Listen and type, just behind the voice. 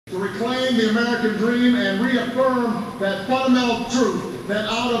To reclaim the American dream and reaffirm that fundamental truth that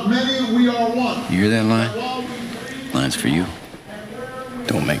out of many we are one. You hear that line? Line's for you.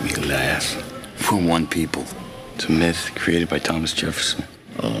 Don't make me laugh. We're one people. It's a myth created by Thomas Jefferson.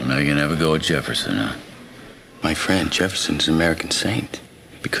 Oh, now you're gonna have a go at Jefferson, huh? My friend, Jefferson's an American saint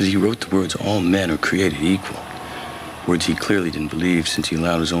because he wrote the words, all men are created equal. Words he clearly didn't believe since he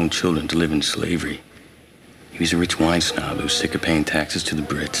allowed his own children to live in slavery. He was a rich wine snob who was sick of paying taxes to the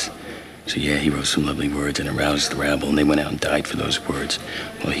Brits. So yeah, he wrote some lovely words and aroused the rabble, and they went out and died for those words.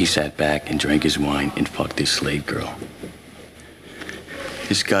 While he sat back and drank his wine and fucked his slave girl.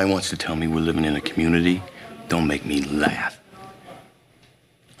 This guy wants to tell me we're living in a community. Don't make me laugh.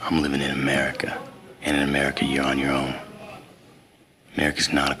 I'm living in America. And in America, you're on your own.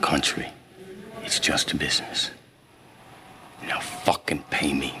 America's not a country. It's just a business. Now fucking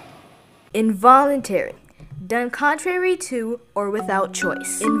pay me. Involuntary. Done contrary to or without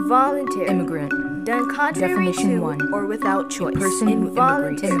choice. Involuntary. Immigrant. Done contrary Definition to 1. or without choice. Person who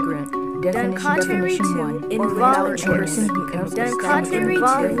immigrates. Involuntary. Immigrant. Done contrary Definition to 1. or without choice. Person who comes Done contrary to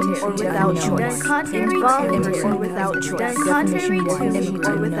or without choice. Done contrary to or without choice. Done contrary to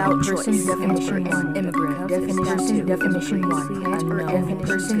or without choice. Definition 1. Immigrant. Definition 1. Unknown.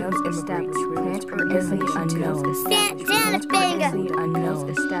 Person who established. Plant or definition unknown. Stand down, banger. Unknown.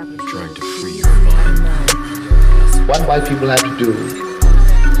 Established. Trying to free your mind. What white people have to do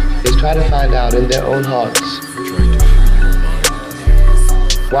is try to find out in their own hearts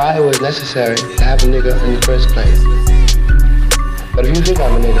why it was necessary to have a nigger in the first place. But if you think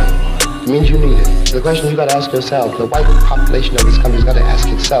I'm a nigger, it means you need it. The question you gotta ask yourself, the white population of this country's gotta ask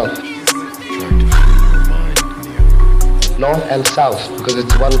itself. North and South, because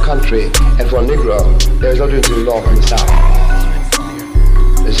it's one country, and for a Negro, there is no difference between North and the South.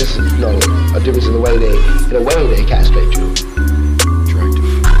 There's just, a difference in the way they castrate you.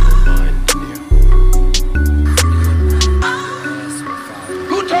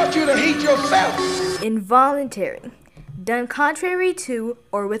 Who taught you to hate yourself? Involuntary. Done contrary to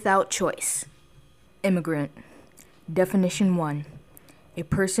or without choice. Immigrant. Definition 1. A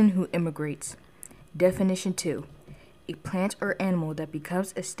person who immigrates. Definition 2. A plant or animal that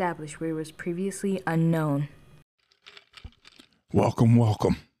becomes established where it was previously unknown.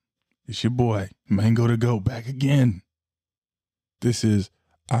 Welcome. It's your boy, Mango the Go, back again. This is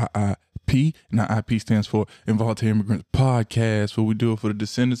IIP, and IIP stands for Involuntary Immigrants Podcast, where we do it for the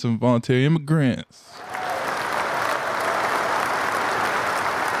descendants of involuntary immigrants.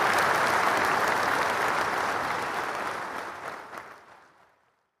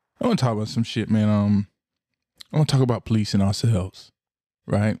 I want to talk about some shit, man. I want to talk about policing ourselves,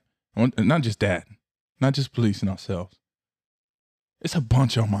 right? Not just that, not just policing ourselves. It's a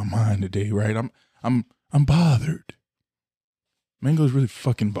bunch on my mind today, right? I'm bothered. Mango's really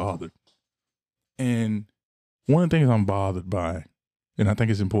fucking bothered. And one of the things I'm bothered by, and I think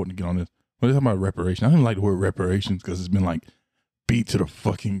it's important to get on this, when they talk about reparations, I don't like the word reparations because it's been like beat to the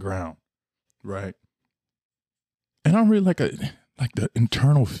fucking ground, right? And I don't really like the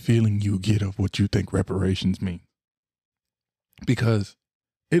internal feeling you get of what you think reparations mean. Because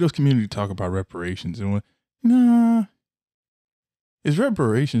those community talk about reparations and nah, is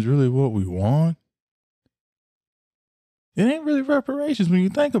reparations really what we want? It ain't really reparations when you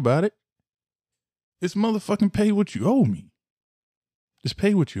think about it. It's motherfucking pay what you owe me. Just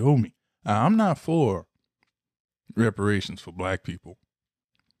pay what you owe me. I'm not for reparations for black people.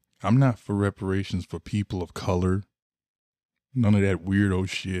 I'm not for reparations for people of color. None of that weirdo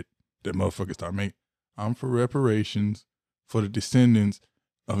shit that motherfuckers start making. I'm for reparations for the descendants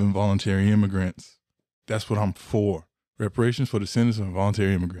of involuntary immigrants. That's what I'm for. Reparations for descendants of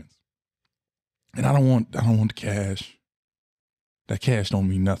involuntary immigrants. And I don't want the cash. That cash don't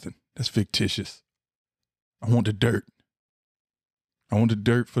mean nothing. That's fictitious. I want the dirt. I want the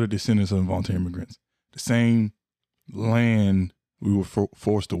dirt for the descendants of involuntary immigrants. The same land we were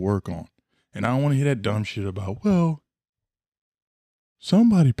forced to work on. And I don't want to hear that dumb shit about, well,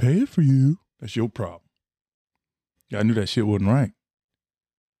 somebody pay it for you. That's your problem. Yeah, I knew that shit wasn't right.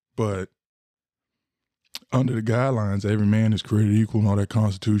 But under the guidelines, every man is created equal and all that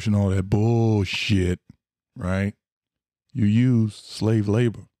constitution, all that bullshit, right? You use slave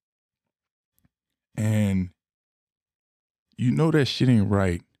labor. And you know that shit ain't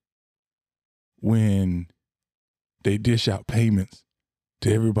right when they dish out payments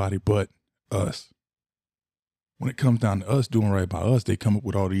to everybody but us. When it comes down to us doing right by us, they come up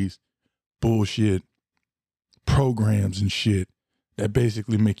with all these bullshit programs and shit that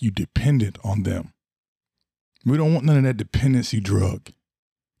basically make you dependent on them. We don't want none of that dependency drug.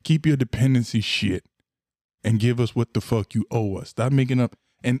 Keep your dependency shit and give us what the fuck you owe us. Stop making up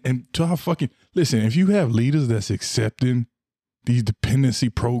And to our fucking, listen, if you have leaders that's accepting these dependency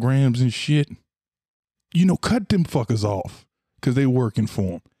programs and shit, you know, cut them fuckers off because they working for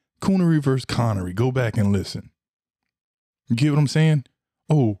them. Coonery versus Connery. Go back and listen. You get what I'm saying?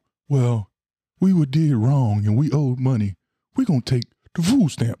 Oh, well, we were did wrong and we owed money. We're going to take the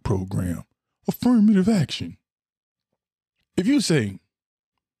food stamp program. Affirmative action. If you say,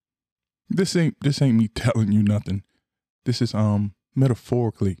 this ain't me telling you nothing. This is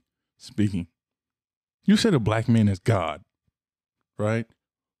metaphorically speaking. You said a black man is God, right?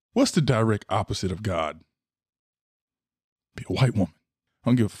 What's the direct opposite of God? Be a white woman. I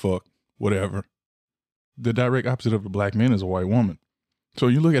don't give a fuck. Whatever. The direct opposite of a black man is a white woman. So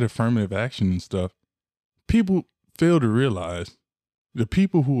you look at affirmative action and stuff, people fail to realize the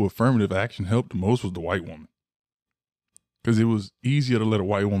people who affirmative action helped the most was the white woman. Because it was easier to let a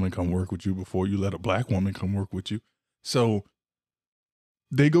white woman come work with you before you let a black woman come work with you. So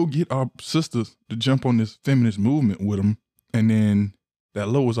they go get our sisters to jump on this feminist movement with them, and then that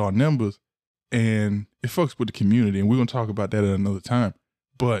lowers our numbers, and it fucks with the community, and we're going to talk about that at another time.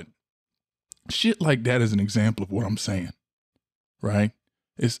 But shit like that is an example of what I'm saying, right?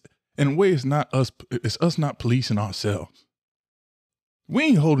 It's, in a way, it's us not policing ourselves. We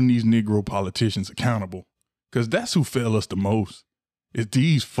ain't holding these Negro politicians accountable, because that's who fail us the most. It's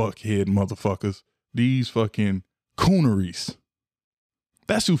these fuckhead motherfuckers, these fucking cooneries.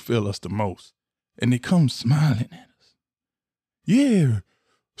 That's who fail us the most. And they come smiling at us. Yeah,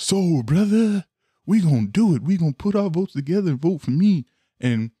 so brother, we gonna do it. We gonna put our votes together and vote for me.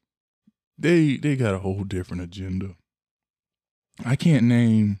 And they got a whole different agenda. I can't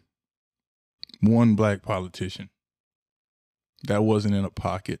name one black politician that wasn't in a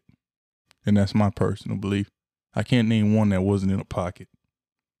pocket. And that's my personal belief. I can't name one that wasn't in a pocket.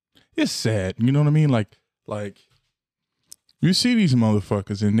 It's sad. You know what I mean? Like you see these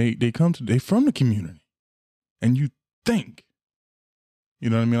motherfuckers and they from the community, and you think, you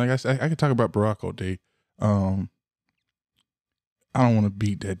know what I mean? Like I said, I could talk about Barack all day. I don't want to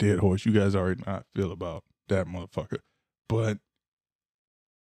beat that dead horse. You guys already know how I feel about that motherfucker. But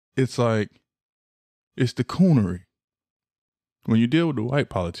it's like, it's the coonery. When you deal with the white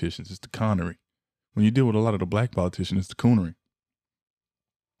politicians, it's the connery. When you deal with a lot of the black politicians, it's the coonery.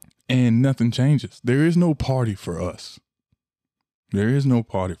 And nothing changes. There is no party for us. There is no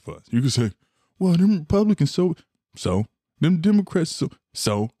party for us. You can say, well, them Republicans, so them Democrats,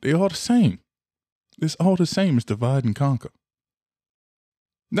 so they all the same. It's all the same. It's divide and conquer.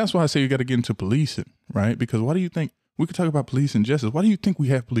 That's why I say you got to get into policing, right? Because why do you think, we could talk about police and justice. Why do you think we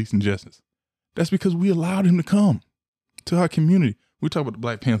have police and justice? That's because we allowed him to come to our community. We talk about the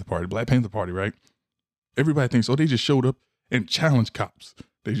Black Panther Party, right? Everybody thinks, oh, they just showed up and challenged cops.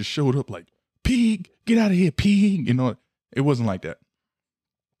 They just showed up like, pig, get out of here, pig. You know, it wasn't like that.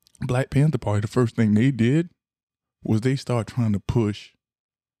 Black Panther Party, the first thing they did was they started trying to push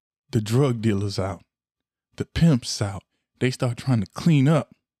the drug dealers out, the pimps out. They started trying to clean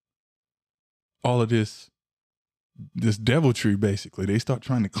up all of this deviltry, basically. They start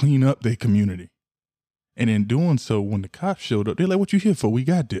trying to clean up their community. And in doing so, when the cops showed up, they're like, what you here for? We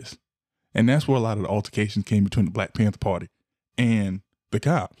got this. And that's where a lot of the altercations came between the Black Panther Party and the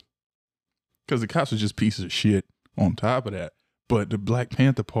cops. Because the cops were just pieces of shit on top of that. But the Black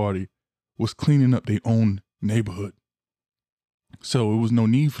Panther Party was cleaning up their own neighborhood. So it was no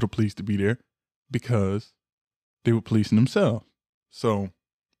need for the police to be there because they were policing themselves. So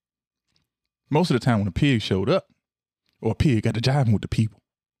most of the time when a pig showed up, or a pig got to jiving with the people,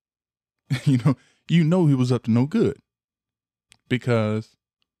 you know he was up to no good. Because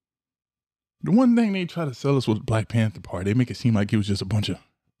the one thing they try to sell us with the Black Panther Party, they make it seem like it was just a bunch of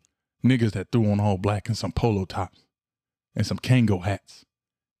niggas that threw on all black and some polo tops and some Kango hats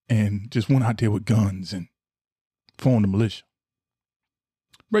and just went out there with guns and formed a militia.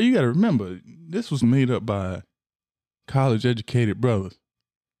 Bro, you got to remember, this was made up by college-educated brothers,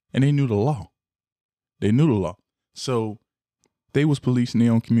 and they knew the law. So they was policing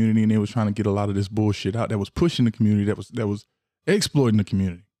their own community, and they was trying to get a lot of this bullshit out that was pushing the community, that was exploiting the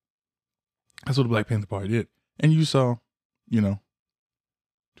community. That's what the Black Panther Party did. And you saw, 2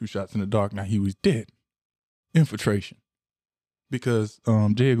 shots in the dark, now he was dead. Infiltration. Because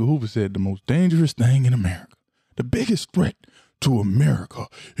J. Edgar Hoover said the most dangerous thing in America, the biggest threat to America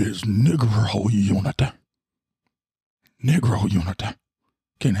is Negro unity. Negro unity.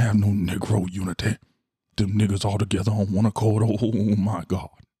 Can't have no Negro unity. Them niggas all together on one accord. Oh my God.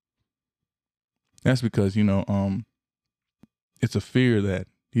 That's because, it's a fear that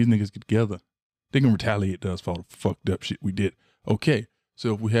these niggas get together, they can retaliate to us for all the fucked up shit we did. Okay,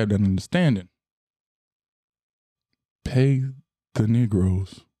 so if we have that understanding, pay the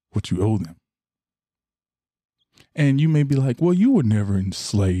Negroes what you owe them. And you may be like, well, you were never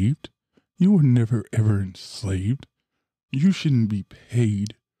enslaved. You were never, ever enslaved. You shouldn't be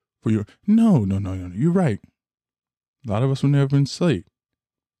paid for your... No. You're right. A lot of us were never enslaved.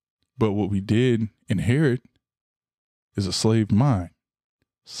 But what we did inherit is a slave mind,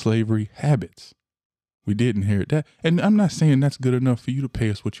 slavery habits. We did inherit that. And I'm not saying that's good enough for you to pay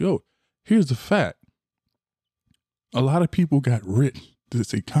us what you owe. Here's the fact. A lot of people got rich.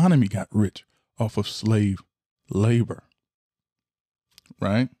 This economy got rich off of slave labor.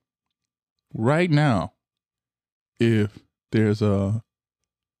 Right? Right now, if there's a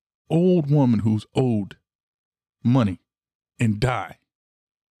old woman who's owed money and die,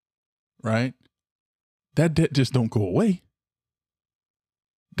 right? That debt just don't go away.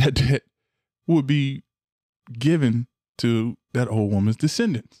 That debt would be given to that old woman's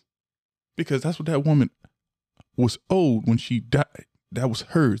descendants because that's what that woman was owed when she died. That was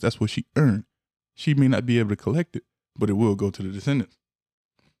hers. That's what she earned. She may not be able to collect it, but it will go to the descendants.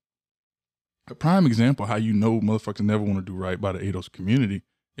 A prime example how you know motherfuckers never want to do right by the ADOS community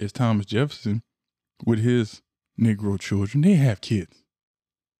is Thomas Jefferson with his Negro children. They have kids.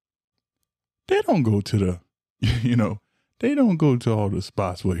 They don't go to the, they don't go to all the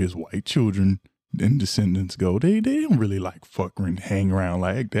spots where his white children and descendants go. They don't really like fuck and hang around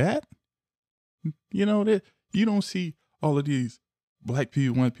like that. You don't see all of these black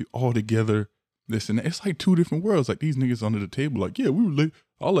people, white people all together, this and that. It's like two different worlds. Like these niggas under the table, like, yeah, we were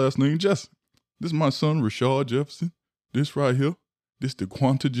our last name Jefferson. This is my son, Rashad Jefferson. This right here, this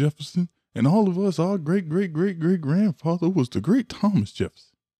DeQuanta Jefferson. And all of us, our great-great-great-great-grandfather was the great Thomas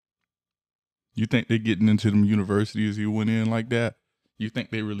Jefferson. You think they getting into them universities he went in like that? You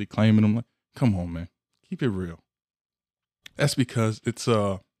think they really claiming them? Like, come on, man. Keep it real. That's because it's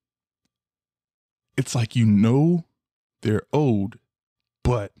like they're owed,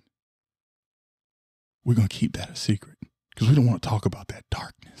 but we're going to keep that a secret because we don't want to talk about that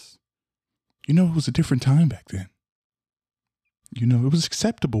darkness. It was a different time back then. It was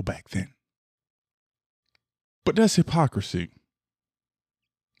acceptable back then. But that's hypocrisy.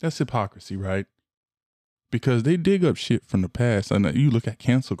 That's hypocrisy, right? Because they dig up shit from the past. And you look at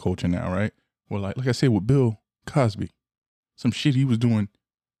cancel culture now, right? Well, like I said with Bill Cosby, some shit he was doing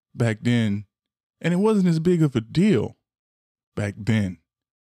back then, and it wasn't as big of a deal back then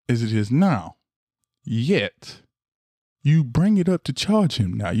as it is now. Yet, you bring it up to charge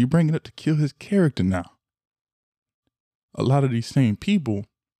him now. You bring it up to kill his character now. A lot of these same people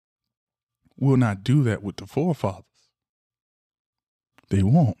will not do that with the forefathers. They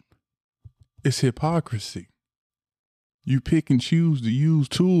won't. It's hypocrisy. You pick and choose to use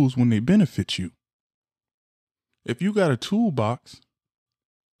tools when they benefit you. If you got a toolbox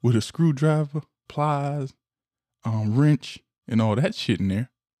with a screwdriver, pliers, wrench, and all that shit in there,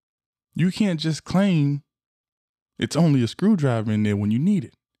 you can't just claim it's only a screwdriver in there when you need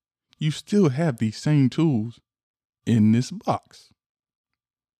it. You still have these same tools in this box.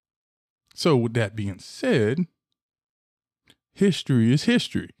 So with that being said, history is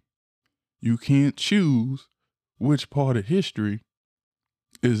history. You can't choose which part of history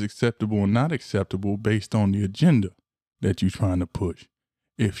is acceptable or not acceptable based on the agenda that you're trying to push.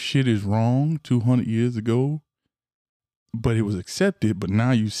 If shit is wrong 200 years ago, but it was accepted, but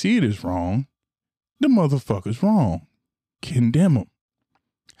now you see it as wrong, the motherfucker's wrong. Condemn him.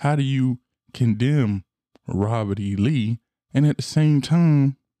 How do you condemn Robert E. Lee and at the same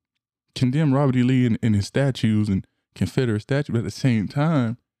time condemn Robert E. Lee and his statues and Confederate statues, but at the same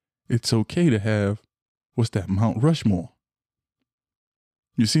time, it's okay to have, Mount Rushmore.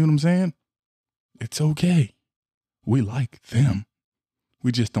 You see what I'm saying? It's okay. We like them.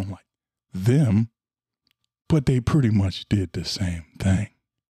 We just don't like them, but they pretty much did the same thing.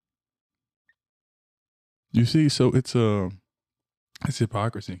 You see, so it's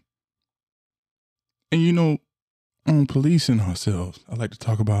hypocrisy. And on policing ourselves, I like to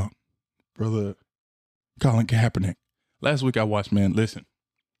talk about brother Colin Kaepernick. Last week I watched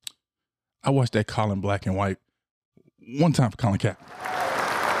that Colin Black and White one time for Colin Kaepernick.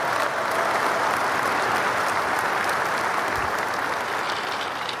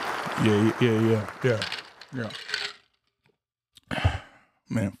 Yeah.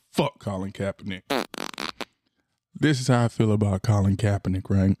 Man, fuck Colin Kaepernick. This is how I feel about Colin Kaepernick,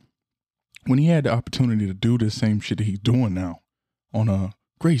 right? When he had the opportunity to do the same shit that he's doing now on a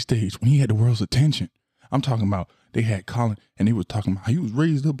great stage, when he had the world's attention, I'm talking about they had Colin and they were talking about how he was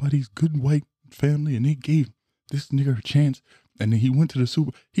raised up by these good white family and they gave this nigga a chance. And then he went to the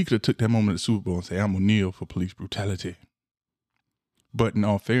Super Bowl. He could have took that moment at the Super Bowl and say, I'm gonna kneel for police brutality. But in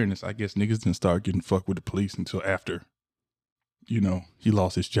all fairness, I guess niggas didn't start getting fucked with the police until after, he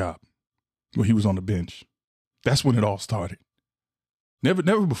lost his job. Well, he was on the bench. That's when it all started.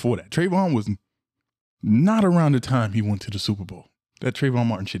 Never before that. Trayvon was not around the time he went to the Super Bowl. That Trayvon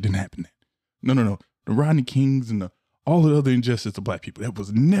Martin shit didn't happen then. No. The Rodney Kings and all the other injustice to black people, that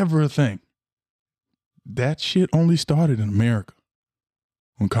was never a thing. That shit only started in America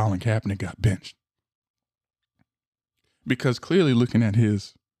when Colin Kaepernick got benched. Because clearly looking at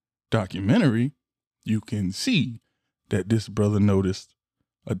his documentary, you can see that this brother noticed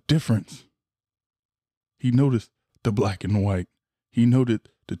a difference. He noticed the black and the white. He noted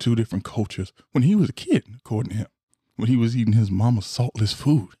the two different cultures when he was a kid, according to him. When he was eating his mama's saltless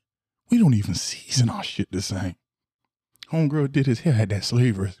food. We don't even season our shit the same. Homegirl did his hair, had that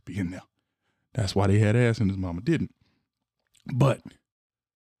slave recipe in there. That's why they had ass and his mama didn't. But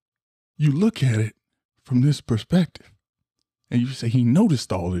you look at it from this perspective and you say he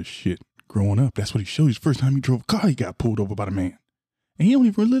noticed all this shit growing up. That's what he showed you. The first time he drove a car, he got pulled over by the man. And he don't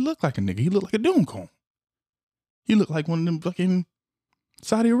even really look like a nigga. He looked like a doom cone. He looked like one of them fucking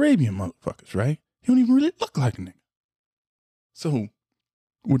Saudi Arabian motherfuckers, right? He don't even really look like a nigga. So,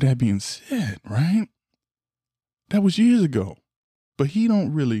 with that being said, right? That was years ago. But he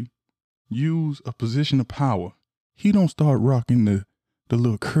don't really use a position of power. He don't start rocking the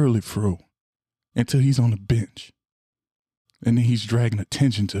little curly fro until he's on the bench. And then he's dragging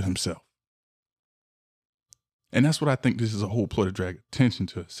attention to himself. And that's what I think this is a whole ploy to drag attention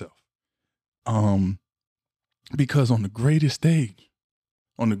to itself. Because on the greatest stage,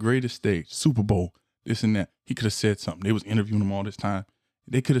 Super Bowl, this and that, he could have said something. They was interviewing him all this time.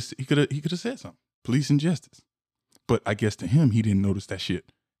 He could have said something. Police and justice. But I guess to him, he didn't notice that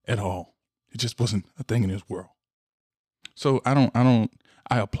shit at all. It just wasn't a thing in his world. So I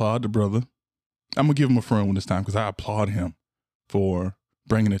applaud the brother. I'm gonna give him a front one this time because I applaud him for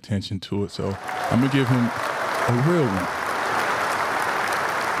bringing attention to it. So I'm gonna give him a real one.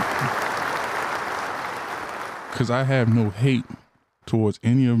 Because I have no hate towards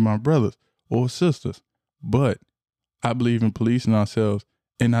any of my brothers or sisters, but I believe in policing ourselves,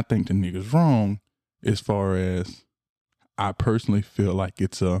 and I think the nigga's wrong as far as I personally feel like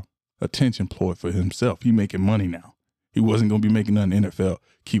it's a attention ploy for himself. He making money now. He wasn't going to be making nothing in the NFL,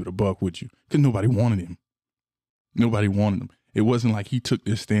 keep it a buck with you, because nobody wanted him. Nobody wanted him. It wasn't like he took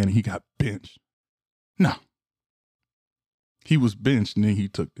this stand and he got benched. No. He was benched and then he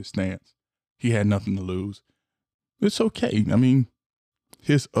took this stance. He had nothing to lose. It's okay. I mean,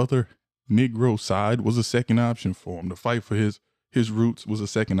 his other Negro side was a second option for him. The fight for his roots was a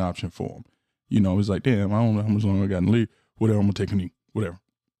second option for him. You know, it's like, damn, I don't know how much longer I got in the league. Whatever, I'm going to take a knee. Whatever.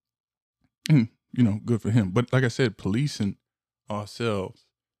 And, you know, good for him. But like I said, policing ourselves,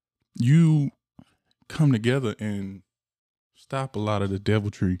 you come together and stop a lot of the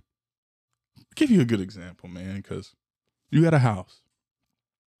deviltry. I'll give you a good example, man, because you got a house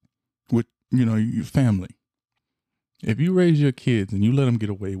with, you know, your family. If you raise your kids and you let them get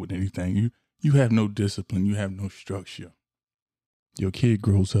away with anything, you have no discipline, you have no structure. Your kid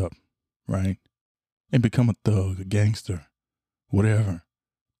grows up, right, and become a thug, a gangster, whatever.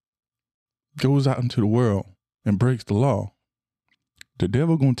 Goes out into the world and breaks the law. The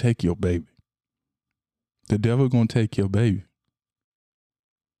devil gonna take your baby. The devil gonna take your baby.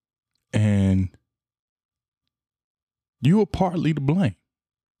 And you are partly to blame.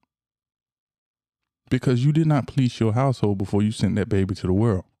 Because you did not police your household before you sent that baby to the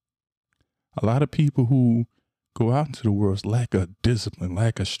world. A lot of people who go out into the world lack of discipline,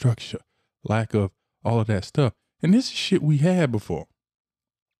 lack of structure, lack of all of that stuff. And this is shit we had before.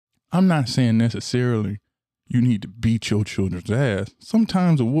 I'm not saying necessarily you need to beat your children's ass.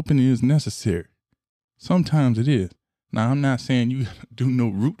 Sometimes a whooping is necessary. Sometimes it is. Now, I'm not saying you gotta do no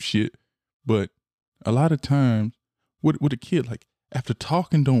root shit, but a lot of times with a kid, like after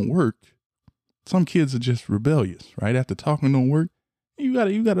talking don't work, some kids are just rebellious, right? After talking don't work, you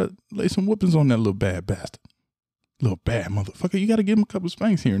gotta lay some whoopings on that little bad bastard. Little bad motherfucker. You gotta give him a couple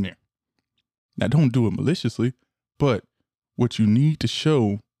spanks here and there. Now, don't do it maliciously, but what you need to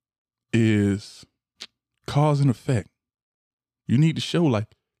show is cause and effect. You need to show,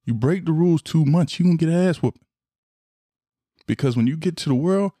 like, you break the rules too much, you gonna get an ass whooping. Because when you get to the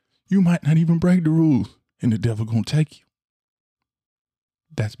world, you might not even break the rules, and the devil gonna take you.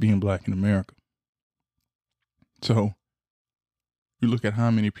 That's being black in America. So, you look at how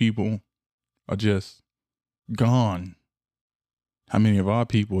many people are just gone. How many of our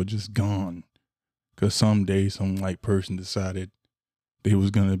people are just gone. Because someday some white person decided they was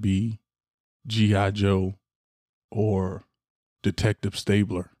going to be G.I. Joe or Detective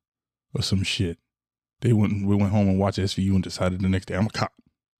Stabler or some shit. We went home and watched SVU and decided the next day I'm a cop.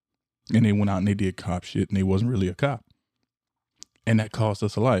 And they went out and they did cop shit and they wasn't really a cop. And that cost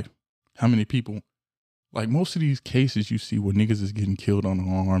us a life. How many people, like most of these cases you see where niggas is getting killed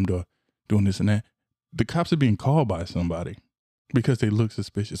unarmed or doing this and that, the cops are being called by somebody because they look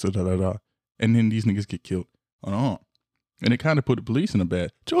suspicious or da-da-da. And then these niggas get killed unarmed. And it kind of put the police in a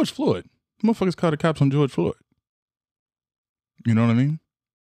bad. George Floyd. Motherfuckers called the cops on George Floyd. You know what I mean?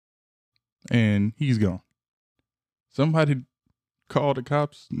 And he's gone. Somebody called the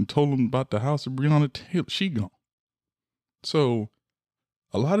cops and told them about the house of Breonna Taylor. She gone. So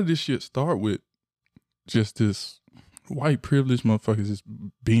a lot of this shit start with just this white privileged motherfuckers just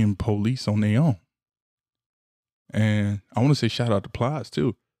being police on their own. And I want to say shout out to Plies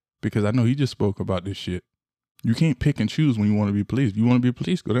too, because I know he just spoke about this shit. You can't pick and choose when you want to be police. If you want to be a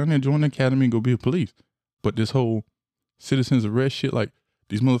police, go down there, join the academy, and go be a police. But this whole citizens arrest shit, like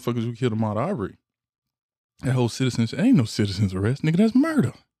these motherfuckers who killed Ahmaud Arbery, that whole citizens, ain't no citizens arrest, nigga. That's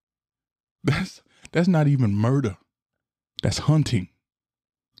murder. That's not even murder. That's hunting.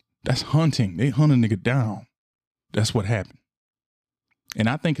 That's hunting. They hunt a nigga down. That's what happened. And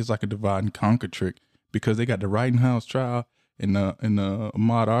I think it's like a divide and conquer trick because they got the Rittenhouse trial and the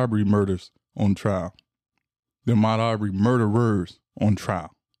Ahmaud Arbery murders on trial. The Ahmaud Arbery murderers on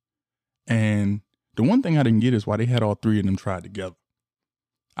trial. And the one thing I didn't get is why they had all three of them tried together.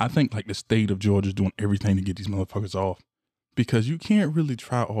 I think like the state of Georgia is doing everything to get these motherfuckers off because you can't really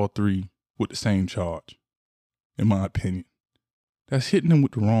try all three with the same charge, in my opinion. That's hitting them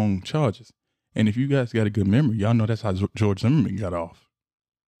with the wrong charges. And if you guys got a good memory, y'all know that's how George Zimmerman got off.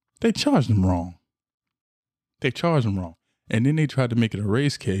 They charged him wrong. And then they tried to make it a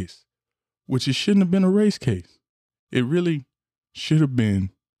race case, which it shouldn't have been a race case. It really should have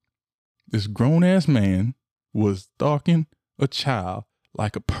been this grown-ass man was stalking a child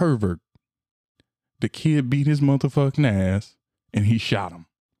like a pervert. The kid beat his motherfucking ass and he shot him.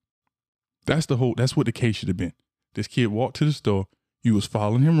 That's what the case should have been. This kid walked to the store. You was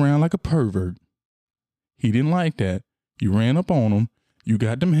following him around like a pervert. He didn't like that. You ran up on him. You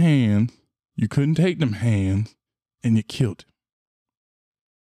got them hands. You couldn't take them hands and you killed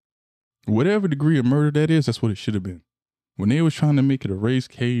him. Whatever degree of murder that is, that's what it should have been. When they was trying to make it a race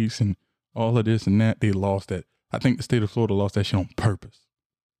case and all of this and that, they lost that. I think the state of Florida lost that shit on purpose.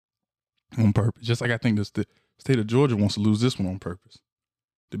 On purpose. Just like I think the state of Georgia wants to lose this one on purpose.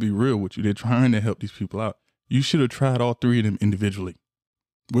 To be real with you, they're trying to help these people out. You should have tried all three of them individually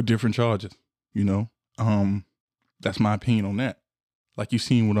with different charges, you know? That's my opinion on that. Like you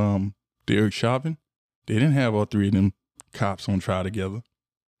seen with Derek Chauvin, they didn't have all three of them cops on trial together.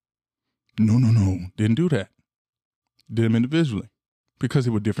 No. Didn't do that. Did them individually because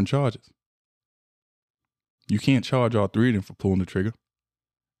they were different charges. You can't charge all three of them for pulling the trigger.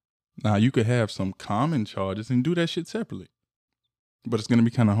 Now, you could have some common charges and do that shit separately. But it's going to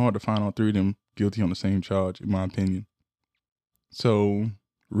be kind of hard to find all three of them guilty on the same charge, in my opinion. So,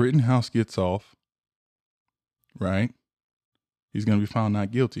 Rittenhouse gets off, right? He's going to be found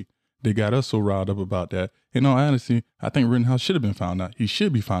not guilty. They got us so riled up about that. In all honesty, I think Rittenhouse should have been found out. He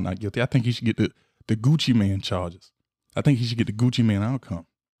should be found not guilty. I think he should get the Gucci Man charges. I think he should get the Gucci Man outcome.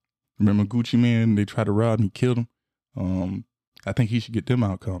 Remember Gucci Man, they tried to rob him, he killed him. I think he should get them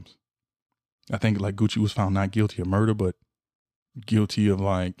outcomes. I think like Gucci was found not guilty of murder, but guilty of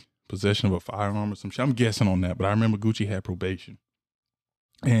like possession of a firearm or some shit. I'm guessing on that, but I remember Gucci had probation.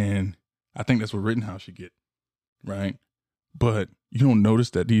 And I think that's what Rittenhouse should get, right? But you don't notice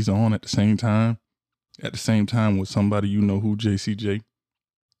that these are on at the same time? At the same time with somebody you know who, JCJ,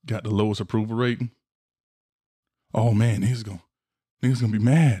 got the lowest approval rating? Oh man, niggas gonna be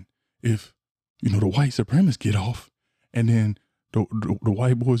mad if, the white supremacists get off and then the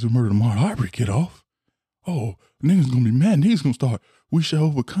white boys who murdered Ahmaud Arbery get off. Oh, niggas gonna be mad. Niggas gonna start, we shall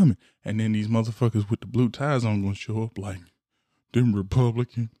overcome it. And then these motherfuckers with the blue ties on gonna show up like, them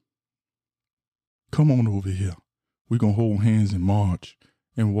Republicans, come on over here. We gonna hold hands and march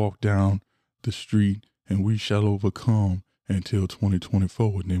and walk down the street and we shall overcome until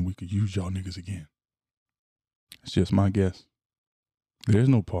 2024 and then we could use y'all niggas again. It's just my guess. There's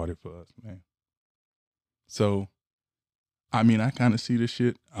no party for us, man. So, I mean, I kind of see this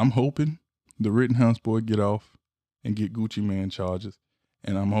shit. I'm hoping the Rittenhouse boy get off and get Gucci Man charges.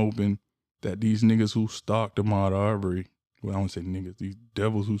 And I'm hoping that these niggas who stalked Ahmaud Arbery, well, I don't say niggas, these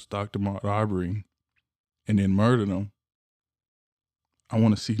devils who stalked Ahmaud Arbery and then murdered him, I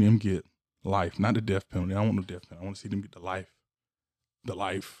want to see them get life, not the death penalty. I don't want no death penalty. I want to see them get the life.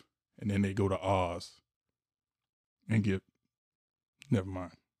 And then they go to Oz and get, never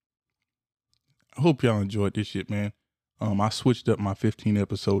mind. I hope y'all enjoyed this shit, man. I switched up my 15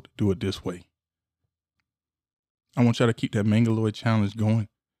 episode to do it this way. I want y'all to keep that Mangaloid challenge going.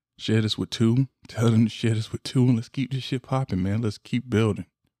 Share this with 2. Tell them to share this with 2, and let's keep this shit popping, man. Let's keep building.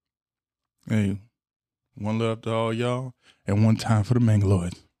 Hey, one love to all y'all, and one time for the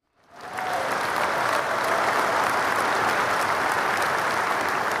Mangaloids.